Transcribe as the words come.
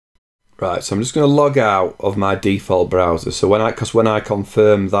Right, so I'm just going to log out of my default browser. So when I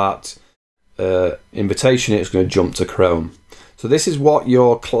confirm that invitation, it's going to jump to Chrome. So this is what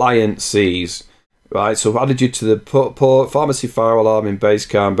your client sees, right? So I've added you to the pharmacy fire alarm in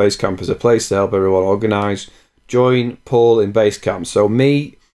Basecamp. Basecamp is a place to help everyone organise. Join Paul in Basecamp. So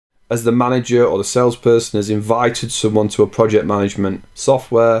me, as the manager or the salesperson, has invited someone to a project management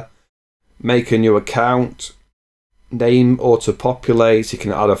software. Make a new account. Name auto-populates. You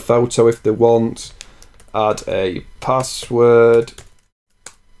can add a photo if they want. Add a password.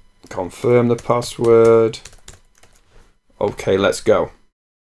 Confirm the password. Okay, let's go.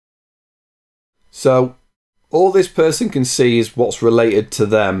 So all this person can see is what's related to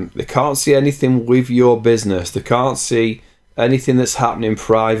them. They can't see anything with your business. They can't see anything that's happening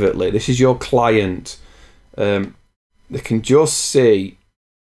privately. This is your client. They can just see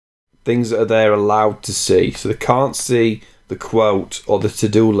things that are there allowed to see. So they can't see the quote or the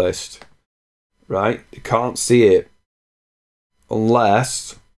to-do list, right? They can't see it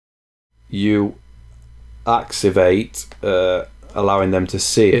unless you activate allowing them to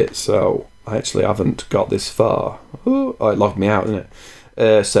see it. So I actually haven't got this far. Ooh, oh, it logged me out, didn't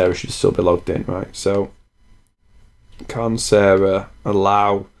it? Sarah should still be logged in, right? So can Sarah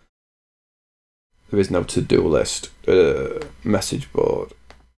allow, there is no to-do list, message board.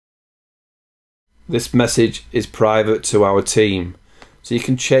 This message is private to our team. So you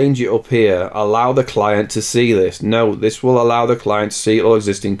can change it up here. Allow the client to see this. No, this will allow the client to see all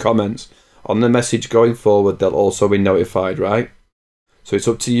existing comments. On the message going forward, they'll also be notified, right? So it's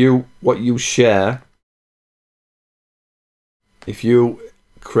up to you what you share. If you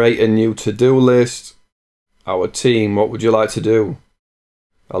create a new to-do list, our team, what would you like to do?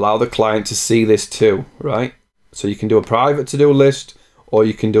 Allow the client to see this too, right? So you can do a private to-do list, or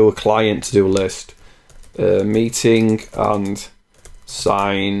you can do a client to-do list. Meeting and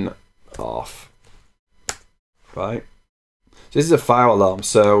sign off, right? So this is a fire alarm.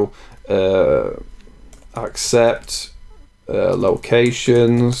 So accept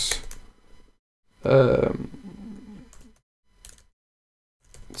locations,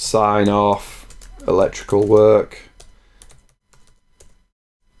 sign off, electrical work,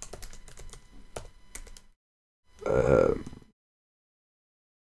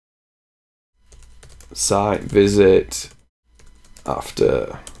 site visit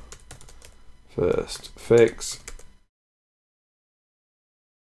after first fix,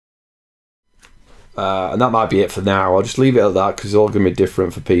 and that might be it for now. I'll just leave it at that because it's all going to be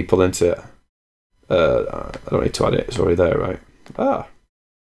different for people, isn't it? I don't need to add it, it's already there, right?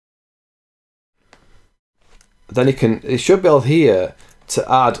 Then it should be able here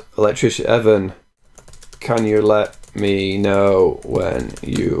to add electrician. Evan, can you let me know when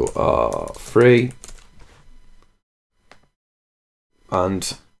you are free?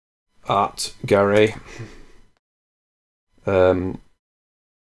 And at Gary, what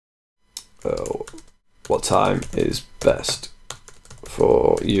time is best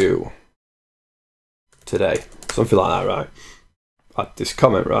for you today? Something like that, right? Add this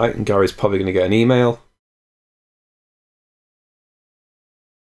comment, right? And Gary's probably going to get an email.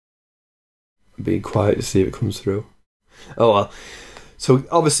 Being quiet to see if it comes through. Oh well. So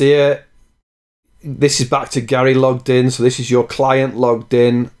obviously, this is back to Gary logged in. So this is your client logged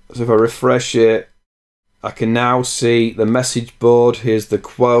in. So if I refresh it, I can now see the message board. Here's the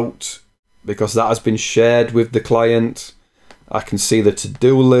quote, because that has been shared with the client. I can see the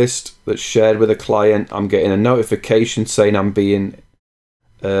to-do list that's shared with the client. I'm getting a notification saying I've been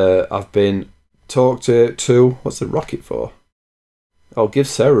talked to. What's the rocket for? Oh, give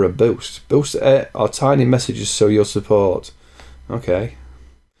Sarah a boost. Boost our tiny messages show your support. Okay.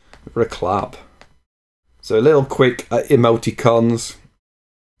 For a clap. So a little quick emoticons.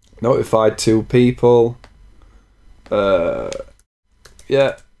 Notified 2 people. Yeah.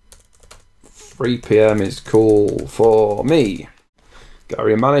 3 PM is cool for me.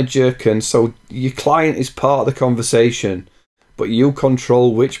 Gary Manager can, so your client is part of the conversation, but you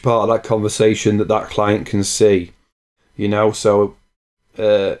control which part of that conversation that client can see. You know, so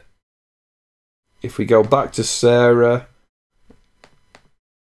if we go back to Sarah,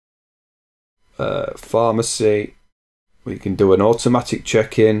 pharmacy, we can do an automatic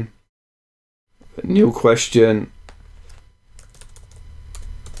check-in, a new question,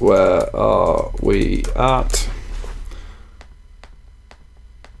 where are we at?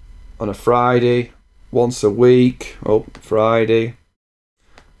 On a Friday, once a week, oh, Friday,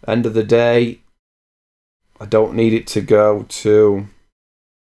 end of the day, I don't need it to go to,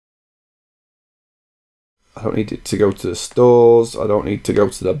 I don't need it to go to the stores, I don't need to go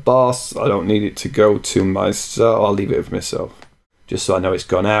to the boss, I don't need it to go to myself, I'll leave it with myself, just so I know it's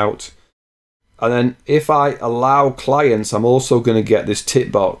gone out. And then if I allow clients, I'm also going to get this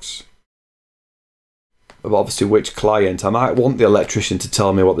tick box of obviously which client. I might want the electrician to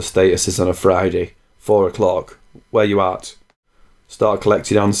tell me what the status is on a Friday, 4 o'clock. Where you at? Start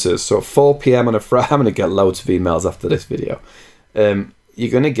collecting answers. So at 4 PM on a Friday, I'm going to get loads of emails after this video.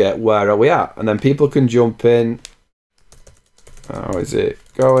 You're going to get where are we at? And then people can jump in. How is it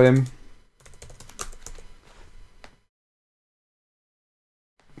going?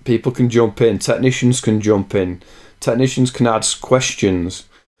 People can jump in. Technicians can jump in. Technicians can add questions.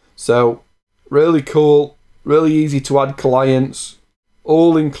 So really cool, really easy to add clients,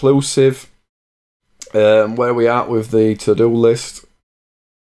 all inclusive. Where are we at with the to-do list?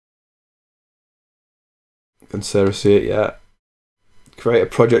 Can Sarah see it yet?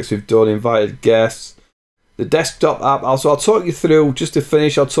 Creative projects we've done, invited guests. The desktop app, I'll talk you through, just to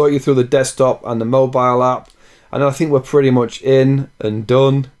finish, I'll talk you through the desktop and the mobile app. And I think we're pretty much in and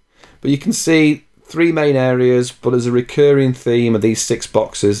done. But you can see 3 main areas, but there's a recurring theme of these 6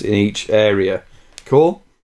 boxes in each area. Cool?